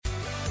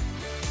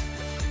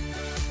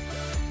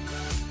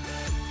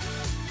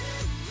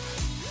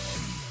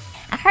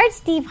heard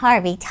Steve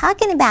Harvey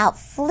talking about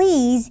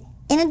fleas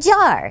in a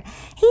jar.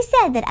 He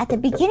said that at the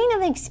beginning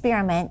of an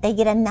experiment, they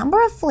get a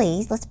number of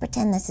fleas, let's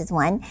pretend this is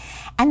one,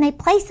 and they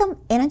place them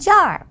in a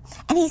jar.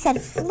 And he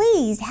said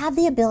fleas have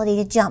the ability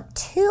to jump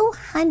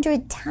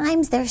 200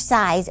 times their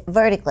size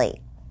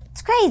vertically.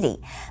 It's crazy.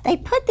 They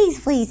put these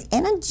fleas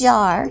in a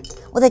jar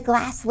with a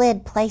glass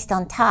lid placed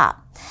on top.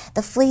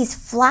 The fleas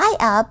fly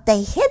up,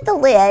 they hit the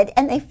lid,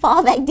 and they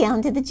fall back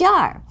down to the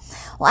jar.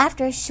 Well,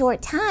 after a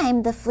short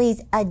time, the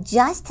fleas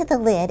adjust to the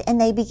lid and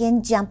they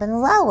begin jumping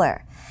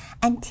lower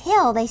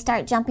until they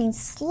start jumping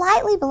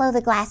slightly below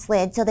the glass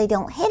lid so they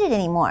don't hit it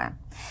anymore.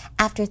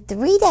 After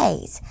 3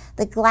 days,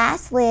 the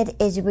glass lid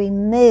is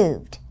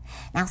removed.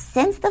 Now,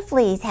 since the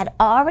fleas had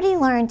already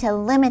learned to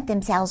limit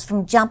themselves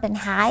from jumping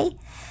high,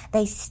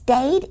 they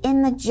stayed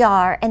in the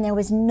jar and there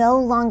was no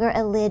longer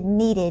a lid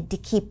needed to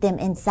keep them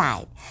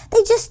inside.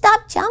 They just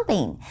stopped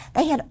jumping.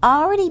 They had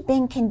already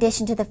been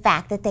conditioned to the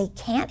fact that they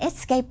can't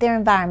escape their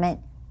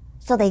environment,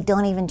 so they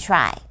don't even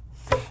try.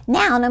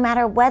 Now, no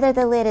matter whether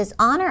the lid is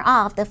on or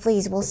off, the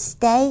fleas will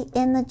stay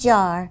in the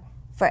jar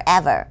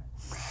forever.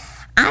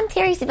 I'm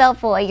Teresa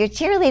Belfoy, your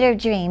cheerleader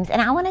of dreams,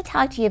 and I want to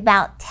talk to you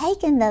about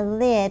taking the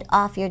lid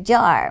off your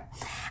jar.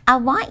 I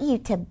want you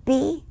to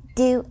be,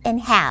 do,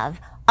 and have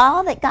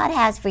all that God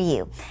has for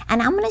you.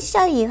 And I'm going to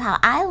show you how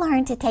I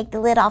learned to take the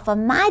lid off of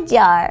my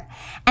jar.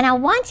 And I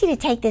want you to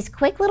take this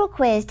quick little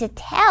quiz to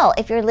tell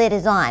if your lid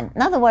is on.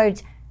 In other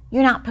words,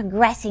 you're not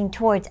progressing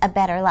towards a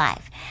better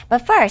life.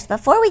 But first,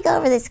 before we go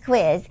over this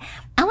quiz,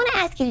 I want to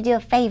ask you to do a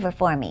favor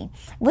for me.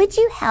 Would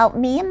you help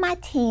me and my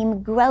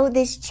team grow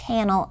this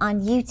channel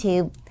on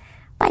YouTube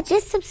by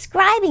just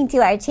subscribing to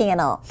our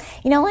channel?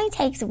 It only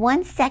takes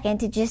 1 second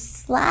to just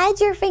slide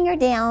your finger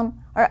down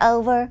or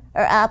over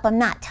or up. I'm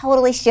not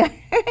totally sure.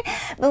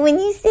 But when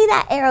you see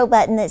that arrow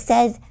button that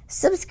says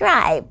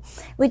subscribe,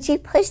 would you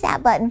push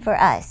that button for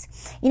us?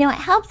 It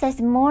helps us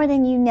more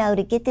than you know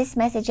to get this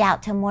message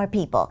out to more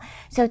people.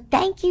 So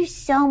thank you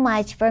so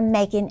much for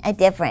making a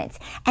difference.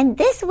 And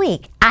this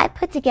week, I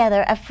put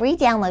together a free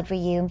download for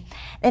you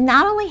that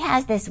not only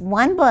has this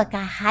one book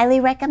I highly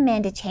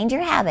recommend to change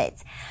your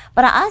habits,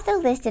 but I also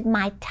listed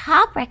my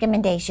top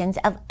recommendations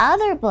of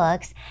other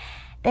books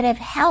that have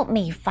helped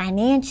me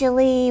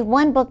financially,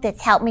 one book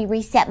that's helped me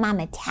reset my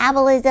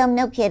metabolism,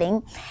 no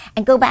kidding,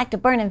 and go back to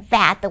burning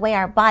fat the way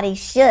our bodies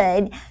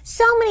should.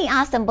 So many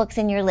awesome books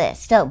in your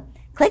list. So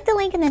click the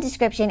link in the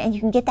description and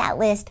you can get that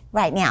list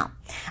right now.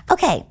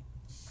 Okay,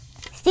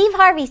 Steve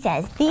Harvey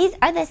says these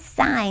are the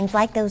signs,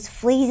 like those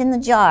fleas in the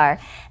jar,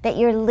 that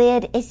your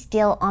lid is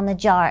still on the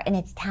jar and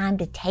it's time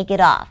to take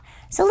it off.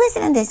 So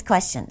listen to these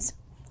questions,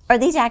 or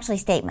these are actually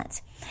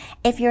statements.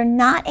 If you're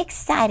not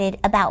excited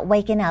about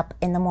waking up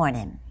in the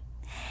morning,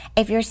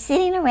 if you're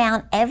sitting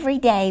around every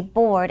day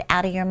bored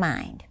out of your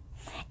mind,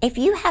 if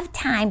you have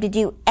time to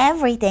do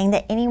everything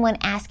that anyone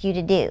asks you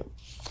to do,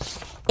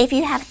 if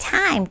you have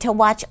time to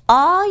watch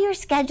all your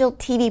scheduled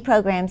TV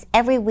programs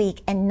every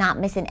week and not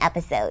miss an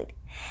episode,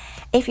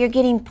 if you're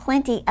getting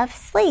plenty of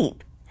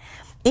sleep,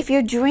 if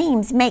your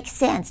dreams make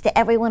sense to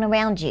everyone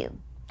around you,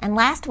 and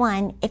last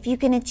one, if you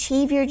can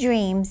achieve your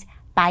dreams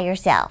by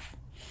yourself.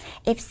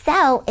 If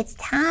so, it's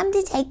time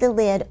to take the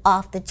lid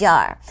off the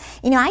jar.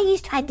 I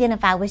used to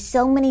identify with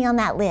so many on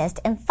that list,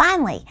 and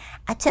finally,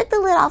 I took the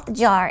lid off the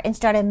jar and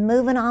started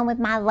moving on with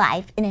my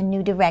life in a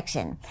new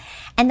direction.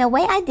 And the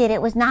way I did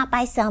it was not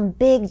by some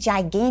big,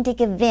 gigantic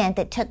event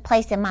that took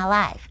place in my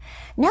life.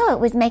 No, it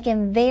was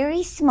making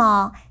very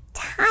small,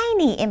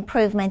 tiny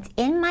improvements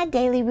in my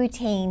daily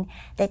routine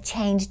that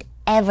changed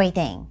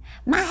everything.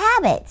 My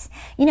habits.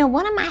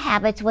 One of my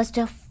habits was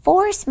to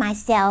force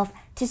myself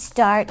to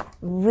start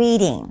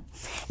reading.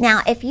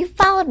 Now, if you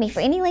followed me for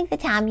any length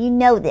of time, you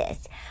know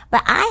this,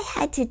 but I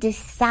had to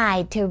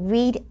decide to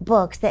read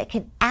books that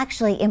could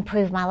actually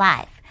improve my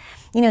life.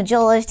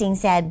 Joel Osteen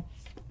said,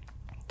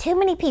 too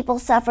many people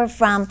suffer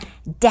from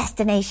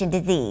destination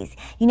disease.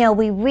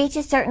 We reach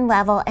a certain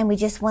level and we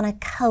just want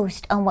to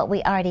coast on what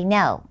we already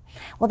know.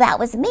 Well, that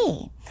was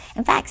me.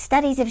 In fact,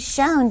 studies have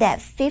shown that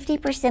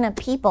 50% of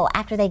people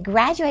after they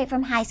graduate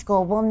from high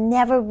school will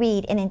never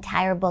read an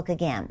entire book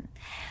again.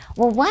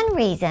 Well, one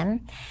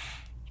reason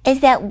is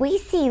that we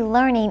see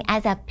learning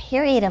as a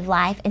period of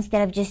life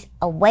instead of just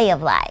a way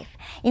of life.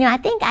 I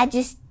think I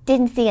just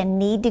didn't see a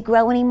need to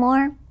grow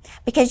anymore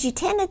because you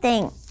tend to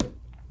think,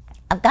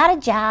 I've got a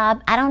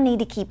job, I don't need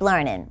to keep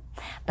learning.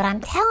 But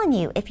I'm telling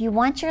you, if you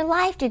want your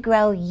life to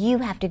grow, you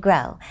have to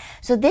grow.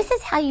 So this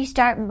is how you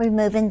start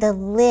removing the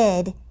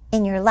lid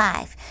in your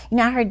life.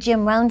 I heard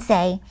Jim Rohn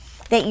say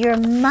that your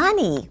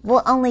money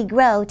will only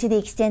grow to the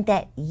extent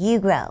that you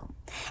grow.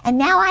 And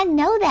now I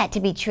know that to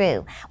be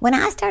true. When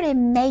I started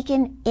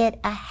making it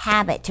a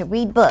habit to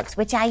read books,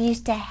 which I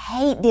used to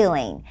hate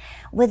doing,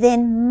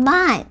 within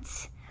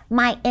months,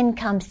 my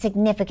income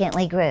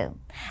significantly grew.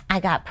 I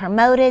got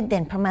promoted,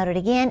 then promoted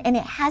again, and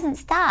it hasn't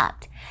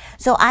stopped.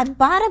 So I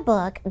bought a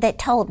book that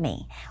told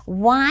me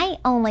why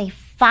only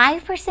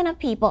 5% of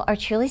people are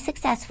truly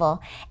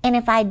successful, and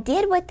if I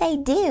did what they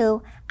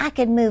do, I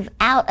could move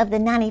out of the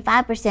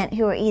 95%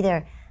 who are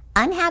either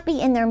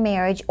unhappy in their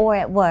marriage or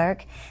at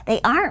work, they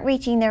aren't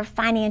reaching their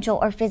financial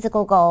or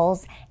physical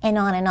goals, and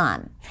on and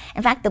on.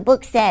 In fact, the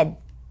book said,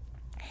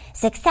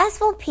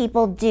 successful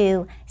people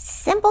do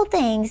simple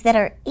things that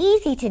are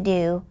easy to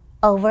do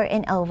over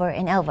and over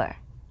and over.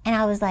 And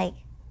I was like,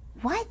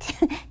 what?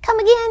 Come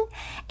again?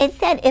 It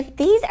said, if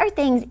these are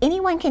things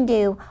anyone can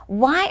do,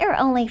 why are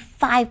only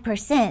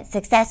 5%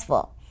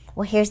 successful?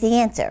 Well, here's the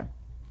answer.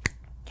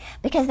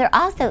 Because they're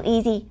also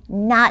easy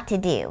not to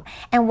do.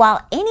 And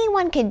while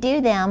anyone could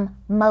do them,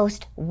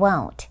 most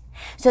won't.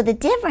 So the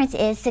difference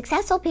is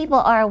successful people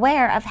are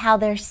aware of how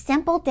their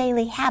simple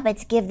daily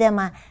habits give them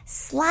a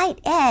slight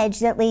edge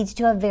that leads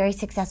to a very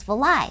successful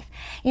life.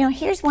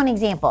 Here's one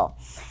example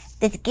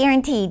that's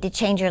guaranteed to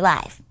change your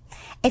life.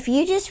 If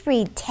you just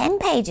read 10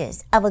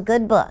 pages of a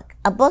good book,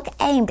 a book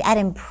aimed at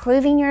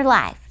improving your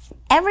life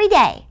every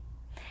day,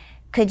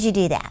 could you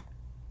do that?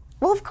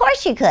 Well, of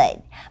course you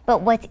could.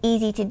 But what's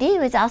easy to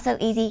do is also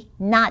easy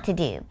not to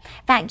do. In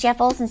fact, Jeff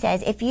Olson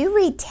says, if you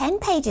read 10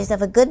 pages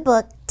of a good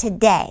book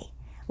today,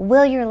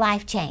 will your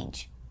life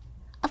change?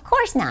 Of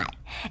course not.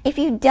 If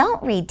you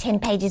don't read 10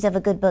 pages of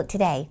a good book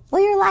today, will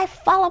your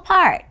life fall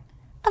apart?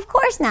 Of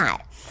course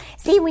not.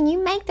 See, when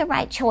you make the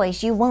right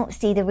choice, you won't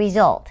see the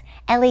result,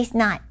 at least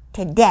not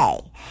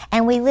today.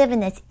 And we live in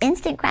this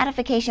instant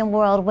gratification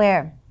world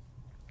where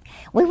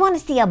we want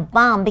to see a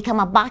bum become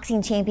a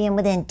boxing champion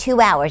within 2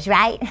 hours,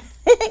 right?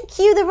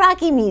 Cue the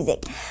Rocky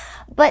music.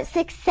 But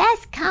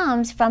success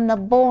comes from the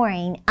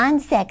boring,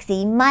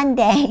 unsexy,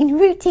 mundane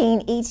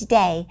routine each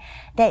day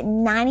that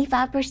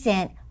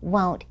 95%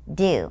 won't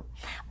do.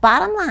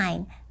 Bottom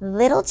line,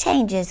 little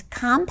changes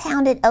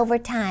compounded over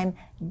time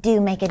do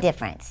make a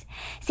difference.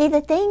 See,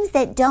 the things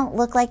that don't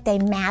look like they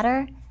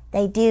matter,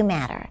 they do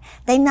matter.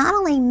 They not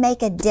only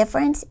make a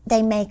difference,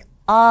 they make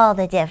all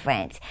the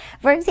difference.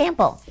 For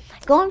example,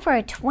 going for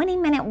a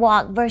 20-minute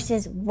walk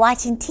versus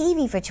watching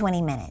TV for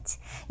 20 minutes.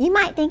 You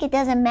might think it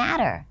doesn't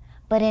matter,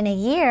 but in a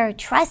year,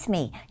 trust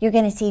me, you're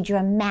going to see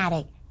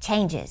dramatic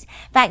changes.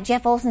 In fact,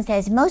 Jeff Olson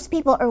says most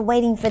people are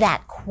waiting for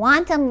that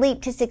quantum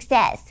leap to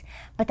success,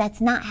 but that's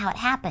not how it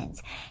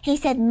happens. He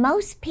said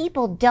most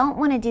people don't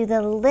want to do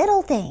the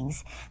little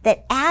things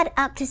that add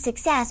up to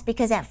success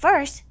because at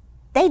first,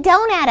 they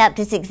don't add up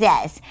to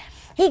success.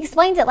 He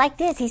explains it like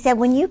this. He said,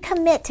 when you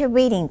commit to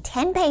reading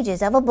 10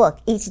 pages of a book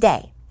each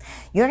day,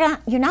 you're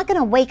not going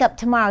to wake up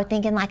tomorrow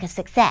thinking like a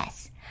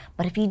success.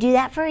 But if you do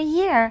that for a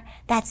year,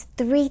 that's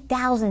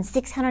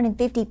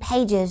 3,650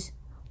 pages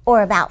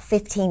or about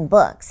 15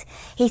 books.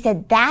 He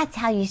said, that's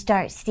how you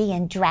start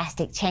seeing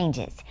drastic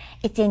changes.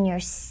 It's in your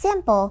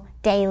simple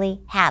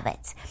daily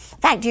habits. In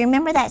fact, do you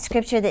remember that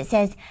scripture that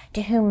says,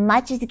 to whom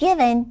much is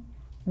given,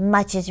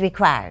 much is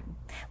required?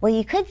 Well,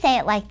 you could say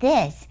it like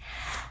this.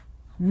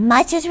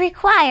 Much is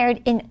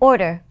required in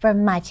order for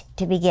much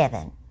to be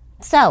given.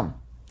 So,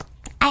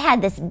 I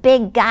had this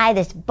big guy,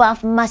 this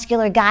buff,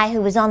 muscular guy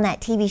who was on that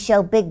TV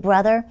show Big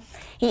Brother.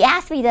 He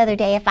asked me the other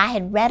day if I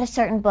had read a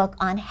certain book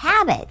on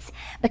habits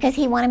because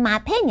he wanted my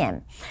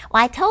opinion.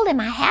 Well, I told him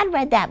I had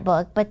read that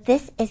book, but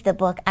this is the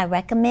book I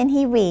recommend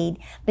he read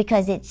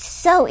because it's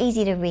so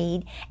easy to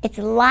read, it's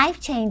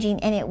life-changing,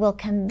 and it will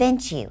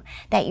convince you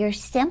that your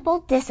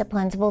simple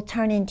disciplines will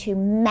turn into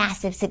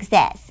massive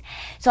success.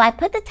 So I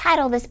put the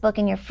title of this book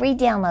in your free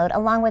download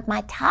along with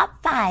my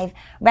top 5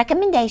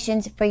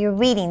 recommendations for your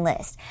reading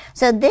list.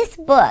 So this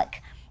book,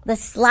 The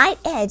Slight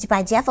Edge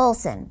by Jeff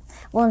Olson,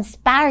 will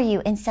inspire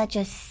you in such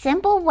a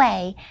simple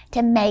way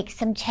to make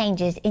some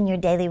changes in your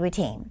daily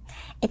routine.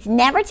 It's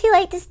never too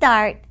late to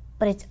start,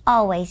 but it's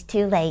always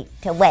too late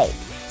to wait.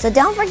 So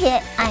don't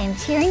forget, I am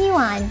cheering you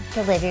on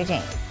to live your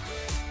dreams.